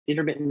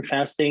intermittent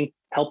fasting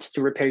helps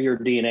to repair your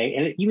DNA,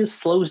 and it even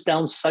slows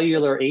down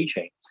cellular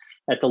aging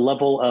at the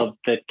level of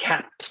the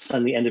caps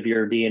on the end of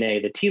your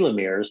DNA, the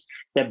telomeres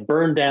that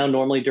burn down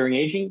normally during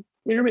aging.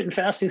 Intermittent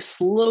fasting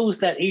slows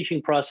that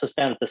aging process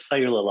down at the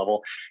cellular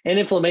level. And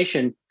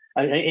inflammation,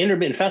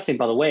 intermittent fasting,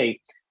 by the way,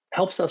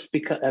 helps us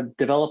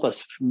develop a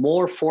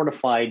more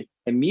fortified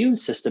immune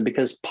system,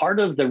 because part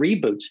of the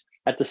reboot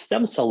at the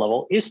stem cell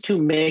level is to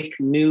make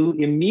new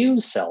immune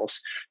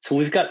cells. So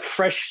we've got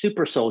fresh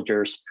super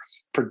soldiers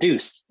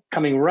produced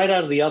coming right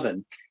out of the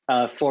oven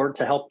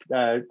to help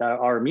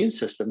our immune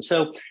system.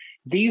 So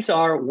these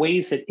are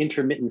ways that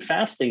intermittent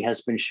fasting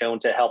has been shown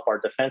to help our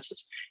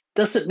defenses.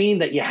 Doesn't mean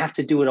that you have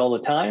to do it all the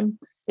time.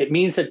 It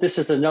means that this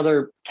is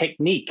another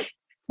technique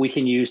we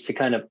can use to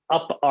kind of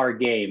up our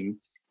game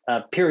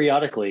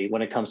periodically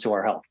when it comes to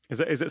our health.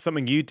 Is it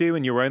something you do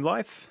in your own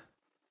life?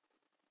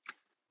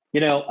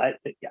 The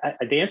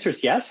answer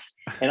is yes.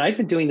 And I've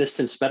been doing this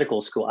since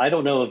medical school. I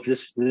don't know if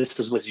this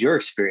was your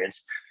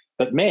experience,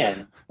 but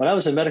man, when I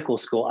was in medical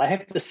school, I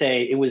have to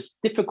say it was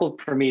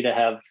difficult for me to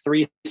have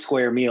 3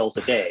 square meals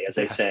a day, as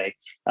I say.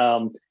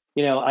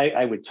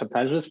 I would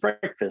sometimes miss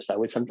breakfast. I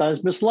would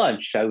sometimes miss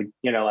lunch. I would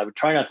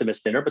try not to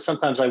miss dinner, but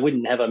sometimes I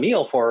wouldn't have a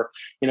meal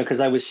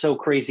because I was so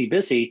crazy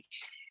busy.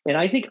 And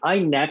I think I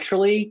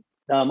naturally,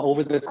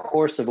 over the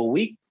course of a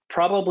week,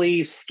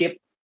 probably skip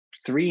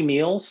 3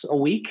 meals a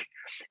week.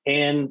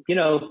 And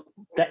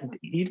that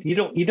you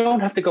don't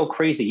have to go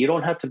crazy. You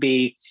don't have to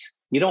be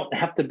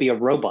a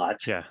robot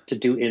to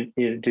do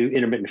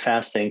intermittent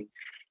fasting.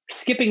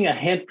 Skipping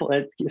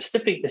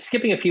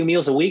a few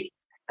meals a week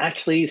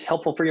actually is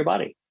helpful for your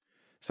body.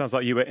 Sounds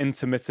like you were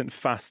intermittent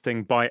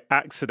fasting by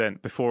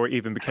accident before it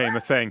even became a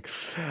thing.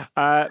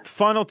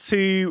 Final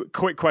 2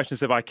 quick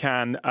questions, if I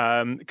can.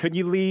 Could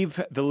you leave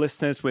the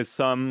listeners with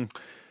some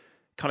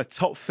kind of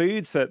top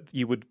foods that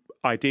you would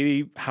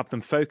ideally have them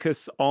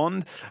focus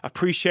on?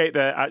 Appreciate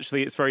that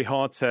actually it's very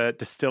hard to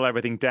distill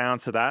everything down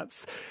to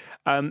that.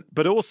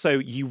 But also,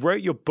 you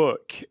wrote your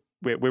book.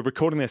 We're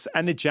recording this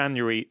end of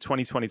January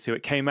 2022.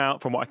 It came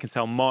out, from what I can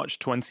tell, March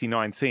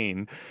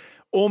 2019,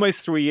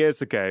 almost 3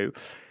 years ago.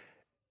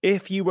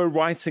 If you were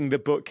writing the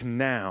book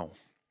now,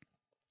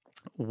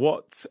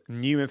 what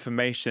new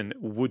information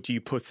would you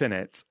put in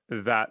it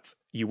that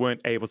you weren't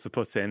able to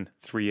put in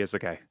 3 years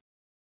ago?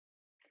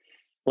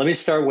 Let me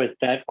start with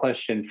that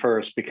question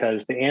first,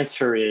 because the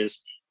answer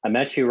is I'm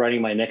actually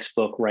writing my next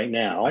book right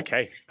now.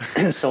 Okay.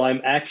 So I'm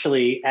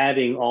actually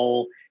adding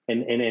all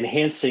and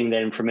enhancing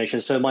that information.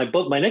 So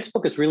my next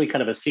book is really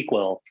kind of a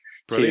sequel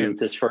to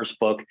this first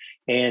book.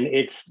 And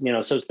it's,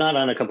 so it's not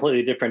on a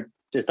completely different,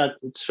 it's not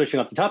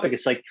switching off the topic.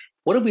 It's like,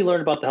 what have we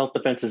learned about the health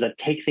defenses that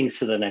take things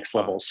to the next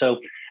level? So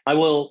I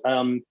will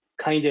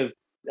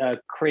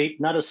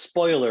create not a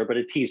spoiler, but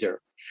a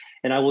teaser.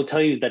 And I will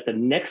tell you that the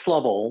next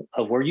level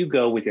of where you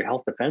go with your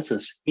health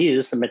defenses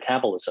is the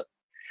metabolism.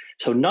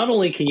 So not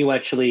only can you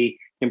actually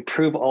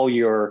improve all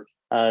your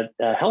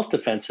health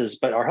defenses,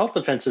 but our health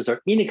defenses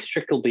are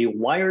inextricably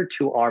wired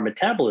to our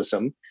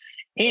metabolism,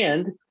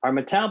 and our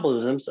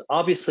metabolism's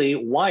obviously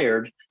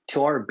wired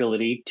to our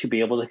ability to be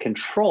able to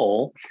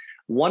control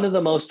one of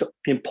the most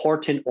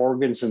important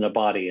organs in the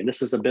body. And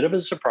this is a bit of a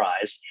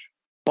surprise.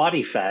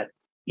 Body fat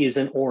is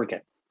an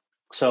organ.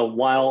 So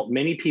while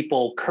many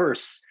people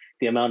curse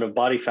the amount of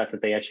body fat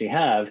that they actually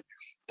have,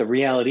 the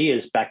reality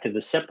is, back to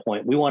the set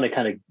point, we want to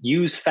kind of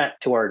use fat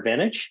to our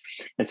advantage.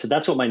 And so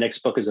that's what my next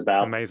book is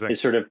about. Amazing. Is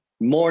sort of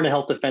more in the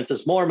health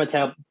defenses,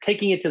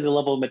 taking it to the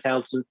level of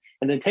metabolism,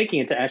 and then taking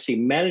it to actually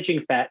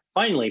managing fat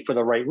finally for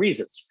the right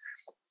reasons.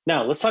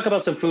 Now, let's talk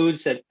about some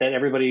foods that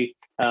everybody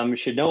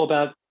should know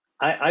about.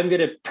 I'm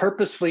going to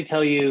purposefully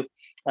tell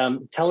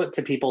it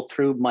to people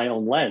through my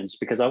own lens,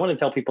 because I want to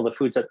tell people the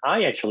foods that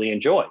I actually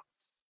enjoy.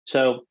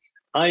 So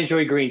I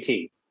enjoy green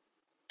tea.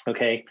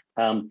 Okay,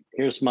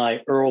 here's my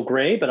Earl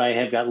Grey, but I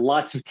have got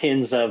lots of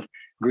tins of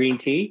green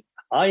tea.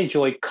 I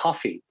enjoy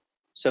coffee.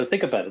 So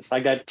think about it. I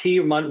got tea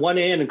on one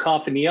end and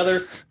coffee in the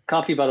other.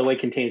 Coffee, by the way,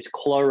 contains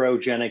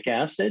chlorogenic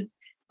acid.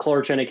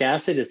 Chlorogenic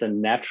acid is a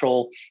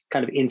natural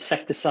kind of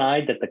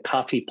insecticide that the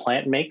coffee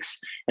plant makes.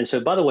 And so,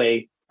 by the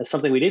way,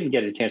 something we didn't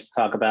get a chance to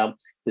talk about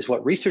is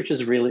what research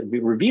is really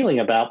revealing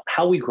about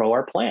how we grow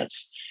our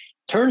plants.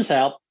 Turns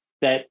out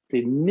that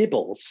the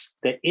nibbles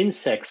that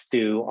insects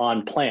do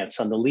on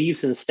plants, on the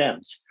leaves and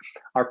stems,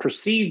 are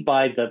perceived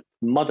by the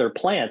mother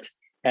plant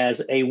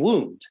as a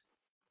wound.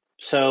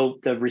 So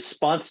the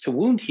response to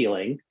wound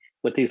healing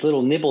with these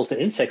little nibbles that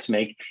insects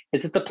make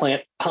is that the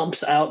plant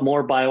pumps out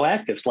more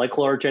bioactives like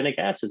chlorogenic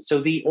acid.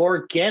 So the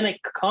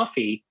organic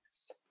coffee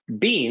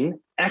bean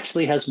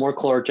actually has more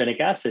chlorogenic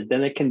acid than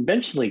the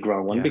conventionally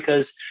grown one,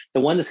 because the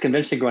one that's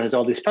conventionally grown has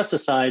all these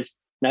pesticides.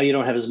 Now you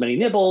don't have as many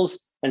nibbles.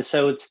 And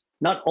so it's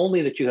not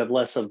only that you have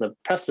less of the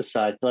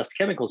pesticides, less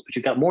chemicals, but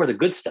you've got more of the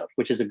good stuff,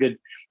 which is a good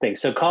thing.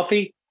 So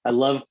coffee, I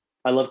love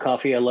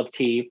coffee. I love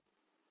tea.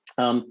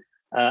 I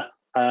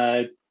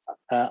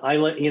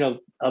like,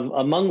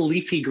 among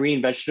leafy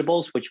green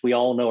vegetables, which we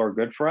all know are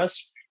good for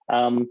us.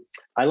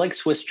 I like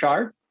Swiss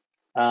chard.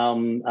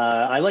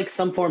 I like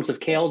some forms of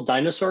kale,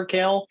 dinosaur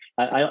kale.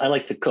 I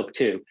like to cook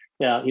too.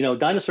 Yeah,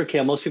 dinosaur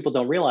kale, most people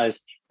don't realize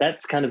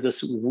that's kind of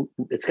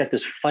it's got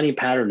this funny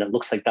pattern that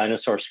looks like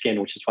dinosaur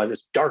skin, which is why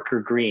it's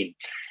darker green.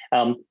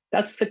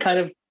 That's the kind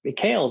of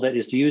kale that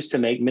is used to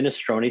make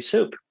minestrone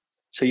soup.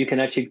 So you can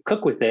actually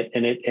cook with it,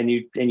 and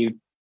you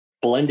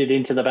blend it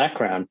into the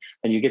background,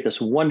 and you get this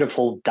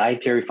wonderful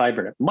dietary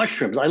fiber in it.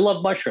 Mushrooms, I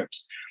love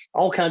mushrooms,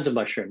 all kinds of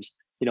mushrooms.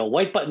 The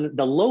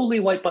lowly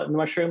white button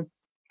mushroom,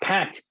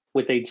 packed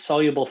with a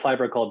soluble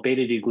fiber called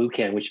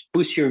beta-D-glucan, which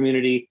boosts your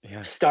immunity,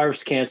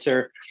 starves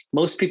cancer.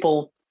 Most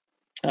people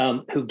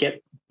who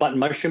get button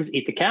mushrooms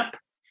eat the cap.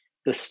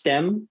 The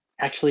stem,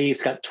 actually,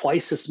 it's got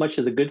twice as much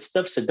of the good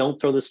stuff, so don't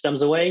throw the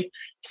stems away.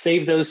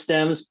 Save those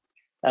stems,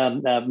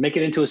 make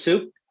it into a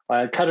soup,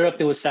 cut it up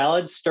into a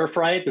salad, stir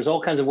fry it. There's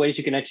all kinds of ways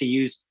you can actually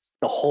use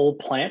the whole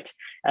plant.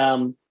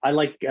 I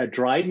like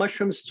dried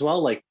mushrooms as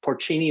well, like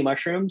porcini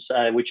mushrooms,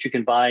 which you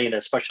can buy in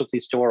a specialty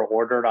store or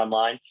order it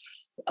online.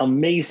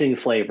 Amazing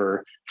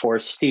flavor for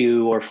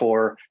stew or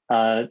for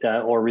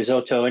or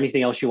risotto,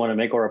 anything else you want to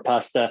make, or a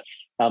pasta.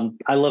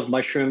 I love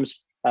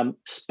mushrooms.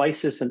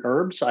 Spices and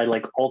herbs. I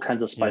like all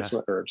kinds of spices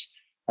and herbs.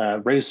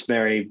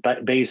 Rosemary,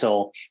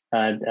 basil,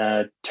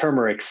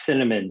 turmeric,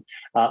 cinnamon,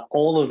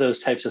 all of those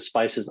types of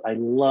spices. I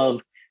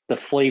love the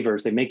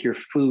flavors. They make your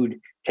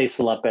food taste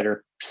a lot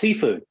better.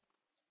 Seafood.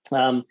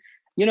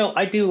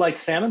 I do like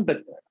salmon,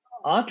 but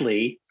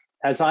oddly,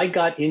 as I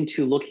got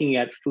into looking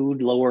at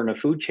food lower in a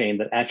food chain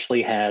that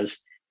actually has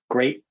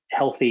great,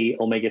 healthy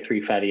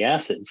omega-3 fatty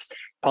acids,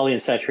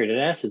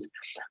 polyunsaturated acids,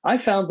 I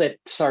found that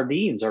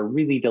sardines are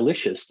really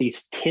delicious.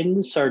 These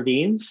tinned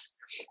sardines,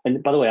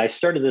 and by the way, I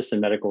started this in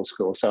medical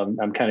school, so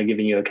I'm kind of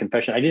giving you a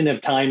confession. I didn't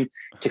have time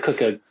to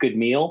cook a good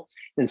meal.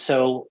 And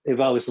so if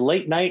I was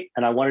late night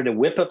and I wanted to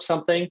whip up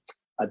something,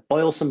 I'd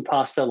boil some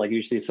pasta, like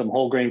usually some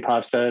whole grain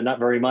pasta, not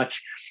very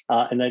much.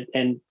 And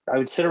I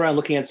would sit around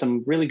looking at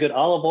some really good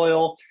olive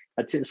oil,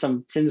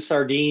 some tinned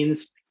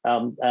sardines,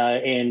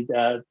 and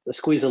a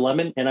squeeze of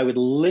lemon. And I would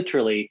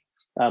literally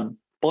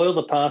boil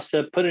the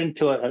pasta, put it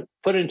into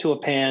a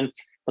pan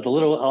with a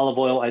little olive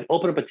oil. I'd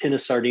open up a tin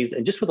of sardines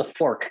and just with a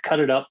fork, cut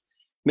it up,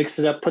 mix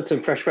it up, put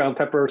some fresh ground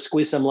pepper,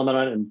 squeeze some lemon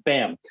on it, and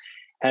bam,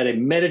 had a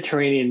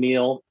Mediterranean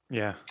meal.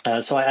 Yeah.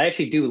 So I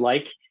actually do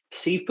like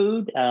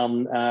seafood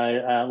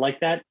like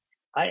that.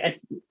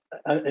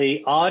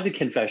 A odd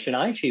confession,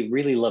 I actually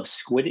really love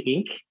squid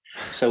ink.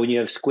 So when you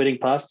have squid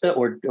ink pasta,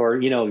 or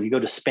if you go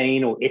to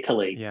Spain or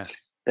Italy,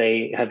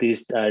 they have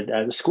these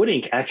squid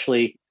ink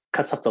actually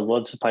cuts up the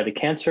blood supply to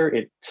cancer.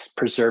 It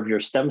preserves your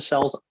stem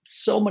cells.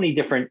 So many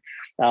different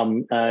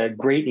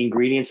great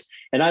ingredients.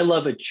 And I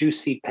love a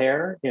juicy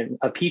pear,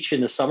 a peach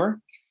in the summer.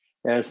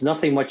 There's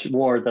nothing much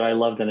more that I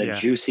love than a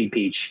juicy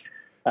peach.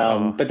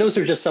 But those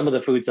are just some of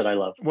the foods that I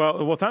love.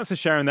 Well, thanks for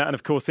sharing that. And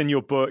of course, in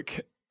your book,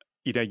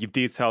 you've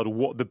detailed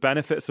what the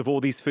benefits of all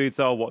these foods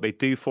are, what they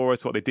do for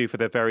us, what they do for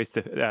their various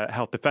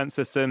health defense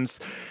systems.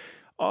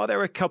 Are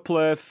there a couple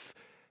of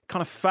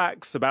kind of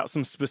facts about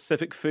some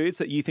specific foods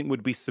that you think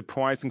would be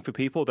surprising for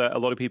people that a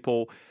lot of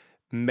people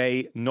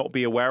may not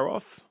be aware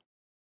of?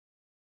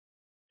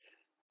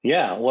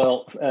 Yeah,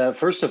 well,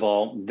 first of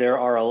all,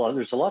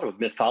 there's a lot of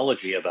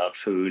mythology about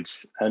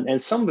foods,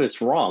 and some of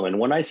it's wrong. And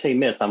when I say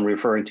myth, I'm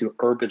referring to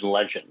urban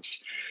legends.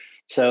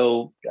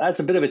 So as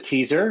a bit of a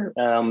teaser,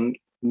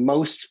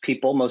 most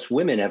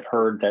women have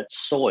heard that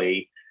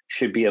soy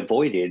should be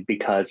avoided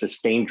because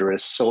it's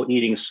dangerous. So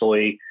eating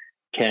soy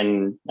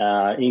can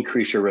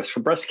increase your risk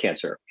for breast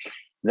cancer.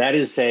 That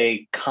is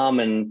a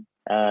common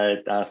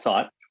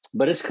thought,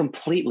 but it's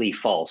completely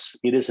false.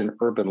 It is an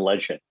urban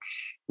legend.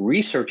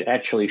 Research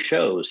actually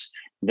shows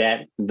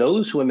that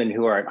those women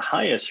who are at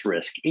highest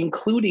risk,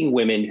 including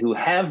women who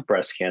have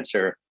breast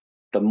cancer,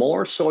 the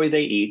more soy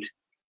they eat,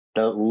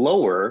 the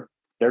lower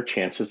their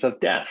chances of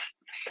death.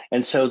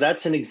 And so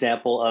that's an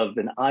example of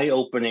an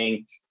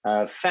eye-opening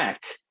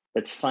fact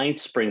that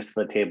science brings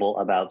to the table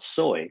about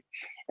soy.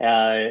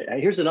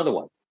 Here's another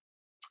one.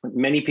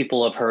 Many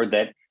people have heard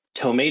that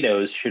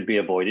tomatoes should be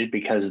avoided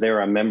because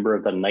they're a member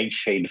of the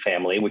nightshade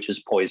family, which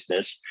is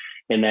poisonous,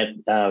 and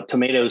that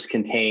tomatoes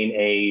contain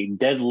a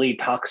deadly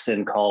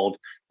toxin called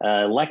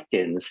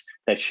lectins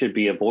that should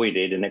be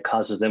avoided, and it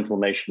causes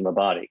inflammation in the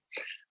body.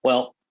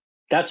 Well,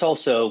 that's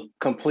also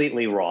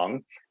completely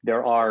wrong.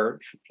 There are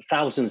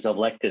thousands of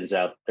lectins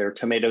out there.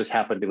 Tomatoes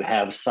happen to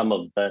have some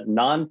of the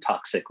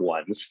non-toxic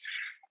ones.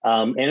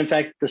 And in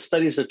fact, the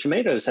studies of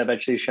tomatoes have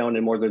actually shown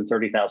in more than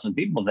 30,000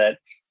 people that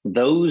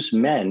those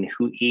men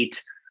who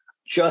eat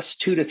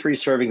just 2 to 3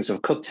 servings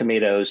of cooked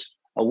tomatoes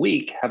a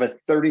week have a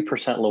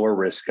 30% lower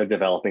risk of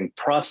developing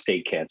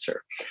prostate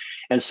cancer.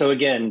 And so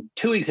again,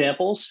 2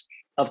 examples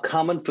of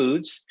common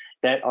foods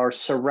that are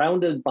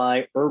surrounded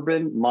by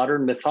urban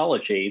modern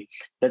mythology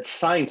that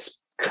science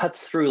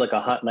cuts through like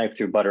a hot knife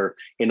through butter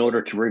in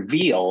order to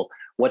reveal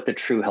what the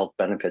true health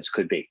benefits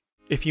could be.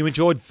 If you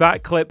enjoyed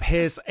that clip,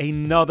 here's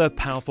another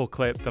powerful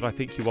clip that I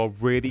think you are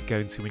really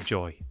going to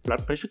enjoy.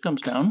 Blood pressure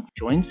comes down,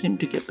 joints seem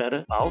to get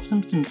better, bowel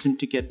symptoms seem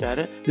to get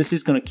better. This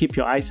is going to keep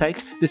your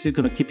eyesight. This is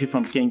going to keep you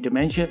from getting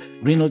dementia,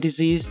 renal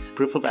disease,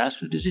 peripheral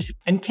vascular disease,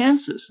 and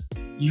cancers.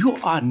 You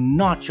are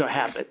not your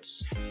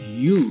habits.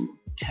 You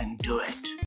can do it.